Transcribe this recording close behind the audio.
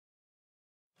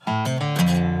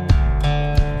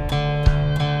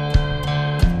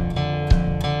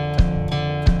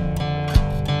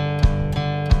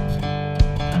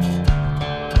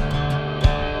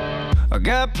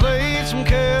got plates from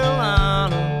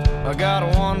Carolina, I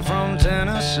got one from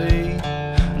Tennessee,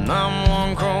 and I'm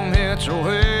one chrome hitch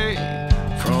away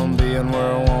from being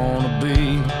where I wanna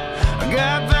be. I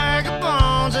got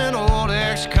vagabonds and old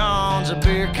ex-cons that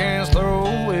beer cans throw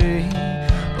away,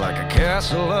 like a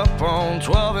castle up on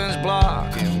 12-inch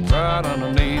block and pride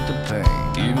underneath the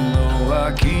paint. Even though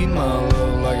I keep my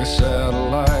love like a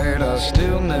satellite, I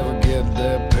still never get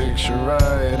that picture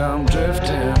right. I'm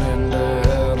drifting into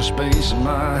outer space and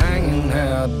my hanging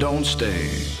hat don't stay.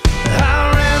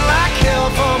 I ran like hell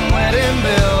from wedding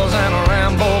bells and I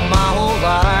rambled my whole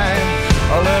life.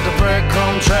 I left the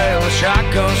breadcrumb trail of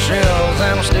shotgun shells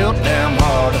and I'm still damn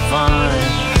hard to find.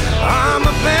 I'm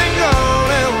a been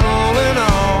gone and rolling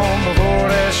on before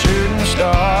that shooting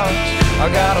starts. I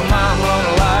got a mind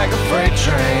running like a freight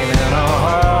train and a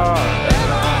heart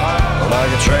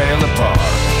like a trailer park.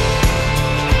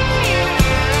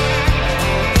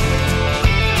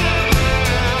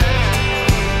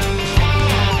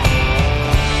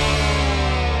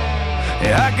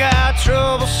 Yeah, I got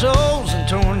troubled souls and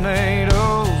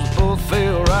tornadoes, both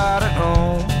feel right at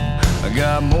home. I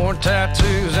got more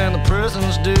tattoos than the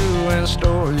prisons do and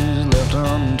stories left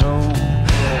untold.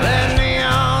 That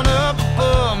neon up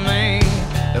above me,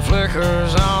 it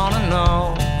flickers on and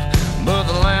off, but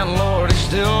the landlord, he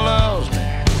still loves me,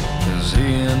 'cause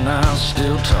he and I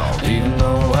still talk. Even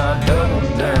though I double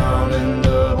down in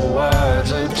double wide,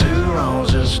 say two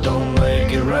wrongs just don't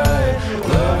make it right.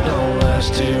 Love don't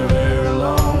last here very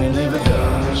long, and if it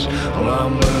does, well,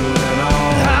 I'm moving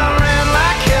on. I ran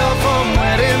like hell from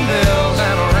wedding bells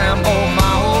and I rambled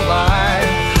my whole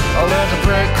life. I left the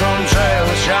breadcrumb trail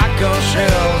of shotgun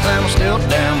shells and I'm still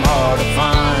damn hard to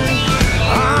find.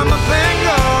 I'm a been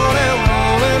gone and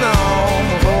rolling on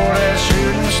before that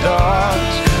shooting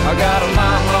starts. I got a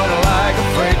mind running like a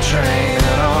freight train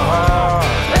and a heart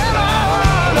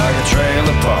like a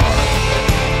trailer park.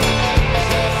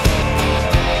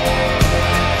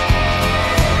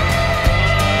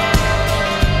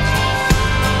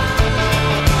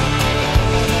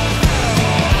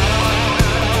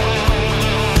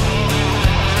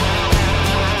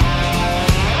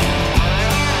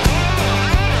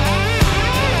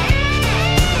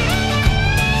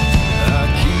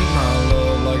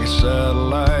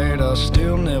 I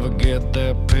still never get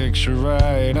that picture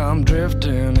right. I'm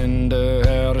drifting into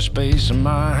outer space and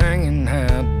my hanging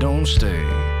hat don't stay.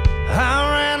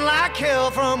 I ran like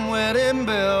hell from wedding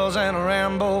bells and I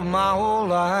rambled my whole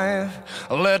life.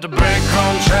 I let the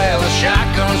breadcrumb trail of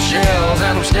shotgun shells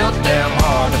and I'm still damn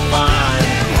hard to find.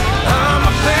 I'm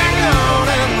a thing on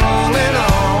and rolling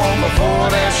on before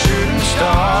that